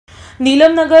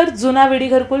नीलमनगर जुना विडी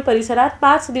घरकुल परिसरात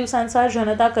 5 दिवसांचा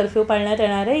जनता कर्फ्यू पाळण्यात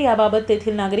येणार आहे। याबाबत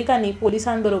तेथील नागरिकांनी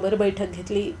पोलिसांबरोबर बैठक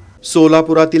घेतली।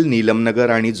 सोलापुरातील नीलमनगर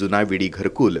आणि जुना विडी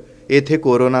घरकुल येथे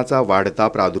कोरोनाचा वाढता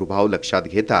प्रादुर्भाव लक्षात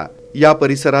घेता या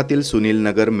परिसरातील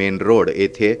सुनीलनगर मेन रोड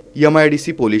येथे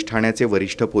MIDC पोलीस ठाण्याचे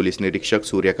वरिष्ठ पोलीस निरीक्षक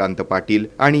सूर्यकांत पाटील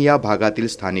आणि या भागातील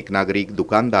स्थानिक नागरिक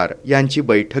दुकानदार यांची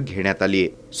बैठक घेण्यात आली।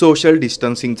 सोशल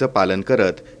डिस्टन्सिंगचं पालन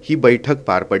करत ही बैठक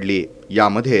पार पडली।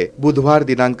 यामध्ये बुधवार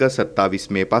दिनांक 27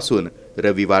 मे पासून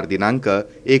रविवार दिनांक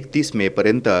 31 मे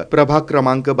पर्यंत प्रभाग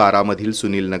क्रमांक 12 मधील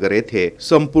सुनीलनगर येथे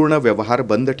संपूर्ण व्यवहार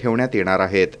बंद ठेवण्यात येणार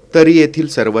आहेत। तरी येथील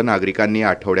सर्व नागरिकांनी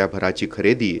आठवड्याभराची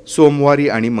खरेदी सोमवारी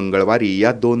आणि मंगळवारी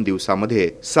या 2 दिवसामध्ये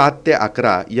 7 ते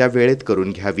 11 या वेळेत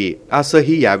करून घ्यावी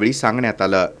असंही यावेळी सांगण्यात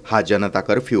आलं। हा जनता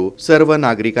कर्फ्यू सर्व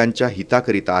नागरिकांच्या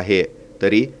हिताकरिता आहे,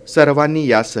 तरी सर्वांनी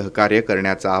या सहकार्य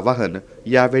करण्याचं आवाहन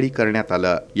यावेळी करण्यात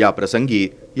आलं। या प्रसंगी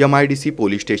MIDC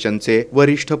पोलीस स्टेशनचे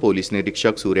वरिष्ठ पोलीस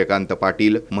निरीक्षक सूर्यकांत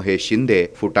पाटील, महेश शिंदे,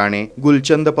 फुटाणे,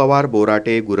 गुलचंद पवार,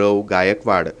 बोराटे, गुरव,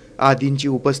 गायकवाड आदींची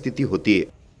उपस्थिती होती।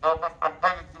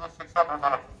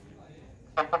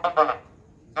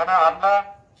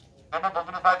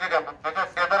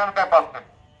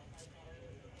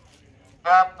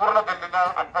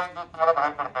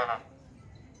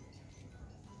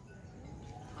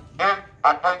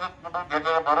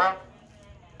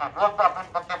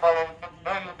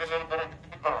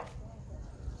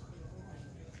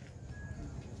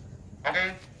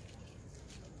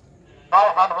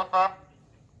 हाल होता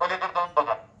पलीकडे जाऊन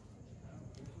बघा,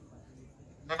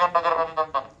 निलमनगर मध्ये जाऊन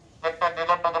बघा, एक तर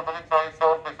निलमनगर मध्ये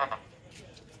 40 पेशंट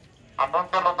आपण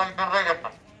त्या लोकांनी निर्णय घेतला।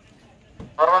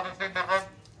 परवा दिवशी निर्णय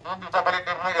 2 दिवसाखाली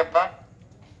निर्णय घेतला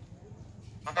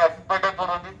आणि अशी बैठक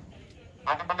बोलवली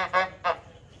आणि म्हणजे साहेब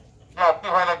हे अति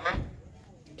व्हायला लागले।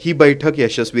 ही बैठक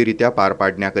यशस्वीरित्या पार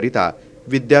पाडण्याकरिता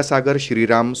विद्यासागर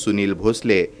श्रीराम, सुनील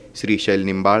भोसले, श्रीशैल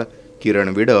निंबाळ, किरण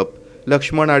विडप,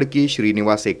 लक्ष्मण अडकी,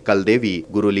 श्रीनिवास एक्कलदेवी,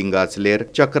 गुरुलिंग आचलेर,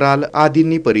 चक्राल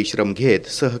आदींनी परिश्रम घेत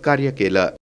सहकार्य केलं।